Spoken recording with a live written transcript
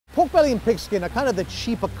Pork belly and pig skin are kind of the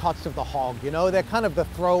cheaper cuts of the hog, you know? They're kind of the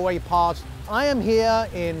throwaway parts. I am here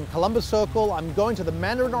in Columbus Circle. I'm going to the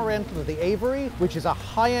Mandarin Oriental of the Aviary, which is a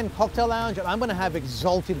high-end cocktail lounge, and I'm gonna have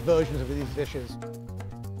exalted versions of these dishes.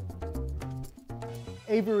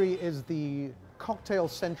 Aviary is the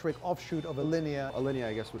cocktail-centric offshoot of Alinea. Alinea,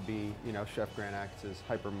 I guess, would be, you know, Chef Grant Axe's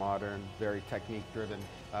hyper-modern, very technique-driven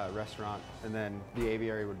restaurant. And then the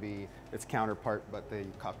Aviary would be its counterpart, but the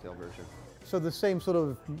cocktail version. So the same sort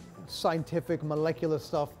of scientific, molecular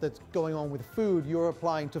stuff that's going on with food, you're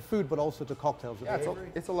applying to food, but also to cocktails. Yeah,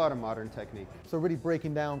 it's a lot of modern technique. So really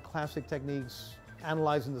breaking down classic techniques,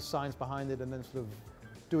 analyzing the science behind it, and then sort of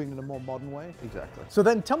doing it in a more modern way. Exactly. So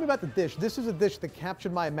then tell me about the dish. This is a dish that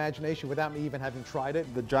captured my imagination without me even having tried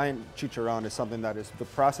it. The giant chicharrón is something that the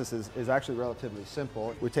process is actually relatively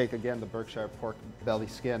simple. We take, again, the Berkshire pork belly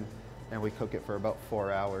skin, and we cook it for about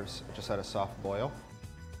 4 hours, just at a soft boil.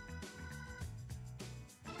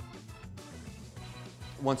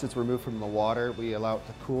 Once it's removed from the water, we allow it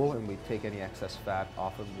to cool, and we take any excess fat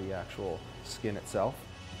off of the actual skin itself.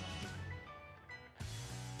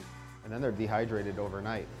 And then they're dehydrated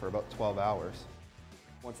overnight for about 12 hours.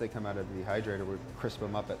 Once they come out of the dehydrator, we crisp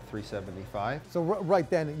them up at 375. So right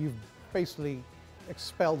then, you've basically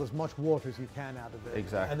expelled as much water as you can out of it.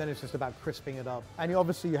 Exactly. And then it's just about crisping it up. And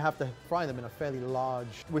obviously you have to fry them in a fairly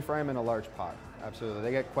large... We fry them in a large pot, absolutely.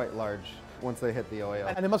 They get quite large once they hit the oil.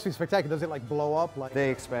 And it must be spectacular. Does it like blow up? Like... They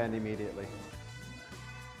expand immediately.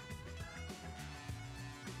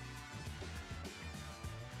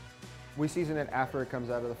 We season it after it comes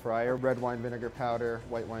out of the fryer. Red wine vinegar powder,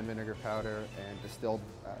 white wine vinegar powder, and distilled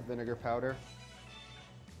vinegar powder.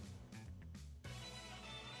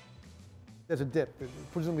 There's a dip.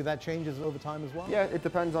 Presumably that changes over time as well? Yeah, it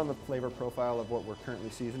depends on the flavor profile of what we're currently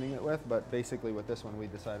seasoning it with, but basically with this one we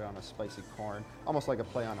decided on a spicy corn, almost like a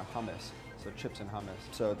play on a hummus, so chips and hummus.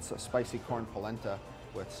 So it's a spicy corn polenta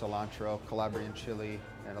with cilantro, Calabrian chili,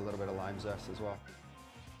 and a little bit of lime zest as well.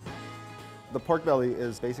 The pork belly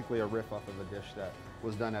is basically a riff off of a dish that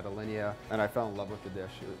was done at Alinea, and I fell in love with the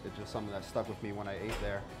dish. It's just something that stuck with me when I ate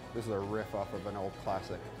there. This is a riff off of an old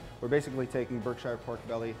classic. We're basically taking Berkshire pork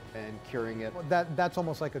belly and curing it. That's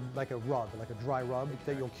almost like a rub, like a dry rub,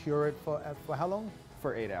 that you'll cure it for how long?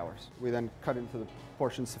 For 8 hours. We then cut into the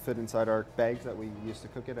portions to fit inside our bags that we use to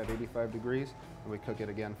cook it at 85 degrees, and we cook it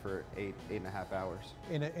again for 8.5 hours.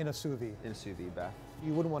 In a sous vide? In a sous vide bath.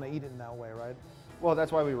 You wouldn't want to eat it in that way, right? Well,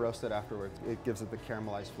 that's why we roast it afterwards. It gives it the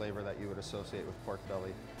caramelized flavor that you would associate with pork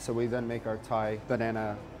belly. So we then make our Thai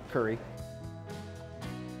banana curry.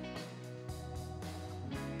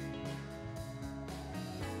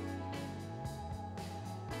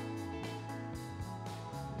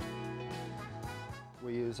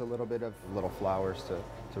 We use a little bit of little flowers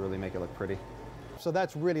to really make it look pretty. So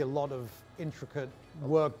that's really a lot of intricate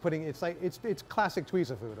work putting, it's classic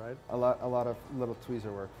tweezer food, right? A lot of little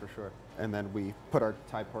tweezer work for sure. And then we put our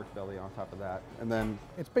Thai pork belly on top of that. And then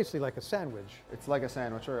it's basically like a sandwich. It's like a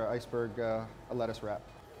sandwich or an iceberg a lettuce wrap.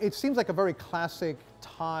 It seems like a very classic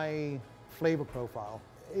Thai flavor profile.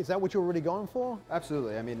 Is that what you're really going for?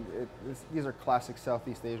 Absolutely. I mean, these are classic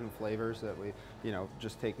Southeast Asian flavors that we,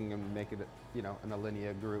 just taking and making it, an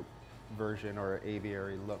Alinea group version or an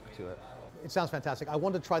aviary look to it. It sounds fantastic. I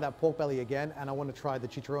want to try that pork belly again, and I want to try the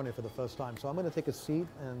chicharrón for the first time. So I'm going to take a seat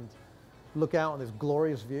and look out on this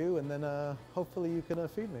glorious view, and then hopefully you can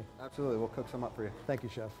feed me. Absolutely. We'll cook some up for you. Thank you,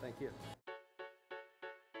 Chef. Thank you.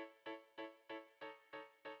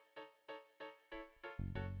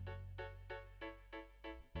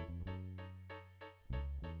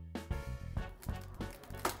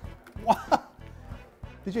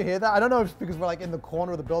 Did you hear that? I don't know if it's because we're like in the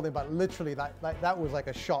corner of the building, but literally that was like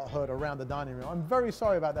a shot heard around the dining room. I'm very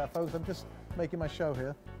sorry about that, folks. I'm just making my show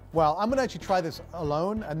here. Well, I'm gonna actually try this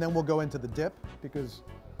alone, and then we'll go into the dip, because,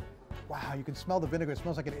 wow, you can smell the vinegar. It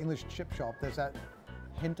smells like an English chip shop. There's that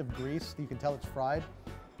hint of grease. You can tell it's fried.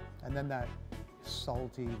 And then that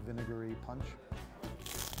salty, vinegary punch.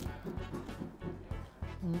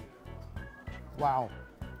 Wow.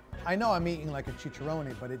 I know I'm eating like a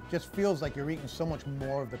chicharrón, but it just feels like you're eating so much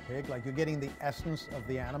more of the pig. Like you're getting the essence of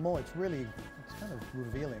the animal. It's kind of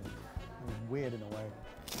revealing. It's weird in a way.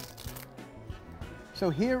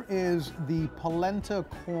 So here is the polenta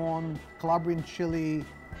corn, Calabrian chili,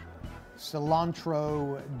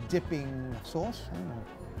 cilantro dipping sauce. I'm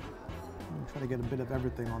gonna try to get a bit of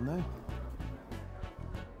everything on there.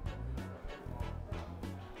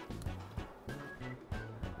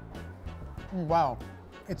 Wow.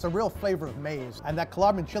 It's a real flavor of maize, and that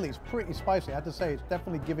Calabrian chili is pretty spicy. I have to say, it's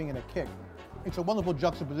definitely giving it a kick. It's a wonderful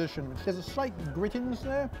juxtaposition. There's a slight grittiness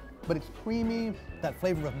there, but it's creamy. That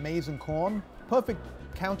flavor of maize and corn perfect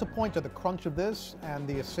counterpoint to the crunch of this and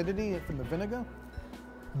the acidity from the vinegar.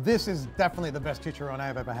 This is definitely the best chicharrón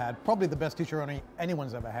I've ever had. Probably the best chicharrón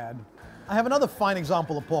anyone's ever had. I have another fine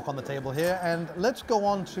example of pork on the table here, and let's go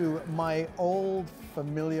on to my old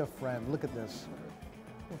familiar friend. Look at this.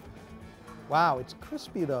 Wow, it's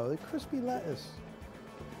crispy though, it's crispy lettuce.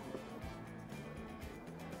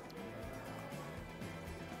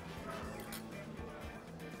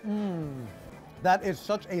 That is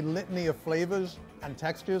such a litany of flavors and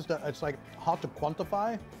textures that it's like hard to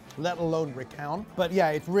quantify, let alone recount. But yeah,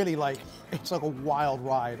 it's really like, it's like a wild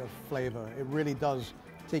ride of flavor. It really does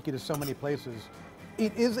take you to so many places.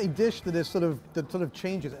 It is a dish that sort of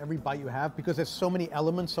changes every bite you have because there's so many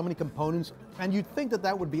elements, so many components, and you'd think that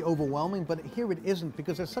that would be overwhelming, but here it isn't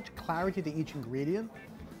because there's such clarity to each ingredient,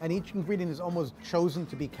 and each ingredient is almost chosen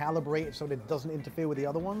to be calibrated so that it doesn't interfere with the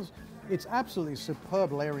other ones. It's absolutely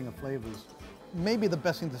superb layering of flavors. Maybe the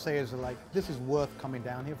best thing to say is that, like, this is worth coming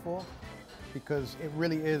down here for because it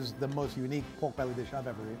really is the most unique pork belly dish I've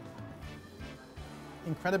ever eaten.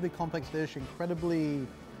 Incredibly complex dish, incredibly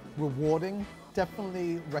rewarding,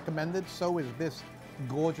 definitely recommended. So is this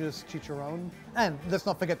gorgeous chicharrón. And let's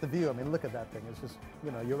not forget the view. I mean, look at that thing. It's just,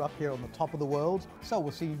 you know, you're up here on the top of the world. So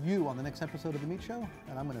we'll see you on the next episode of The Meat Show,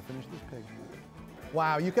 and I'm gonna finish this pig.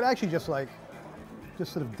 Wow, you could actually just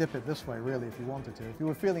sort of dip it this way, really, if you wanted to, if you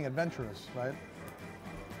were feeling adventurous, right?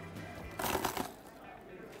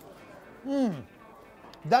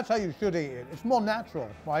 That's how you should eat it. It's more natural,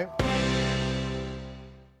 right?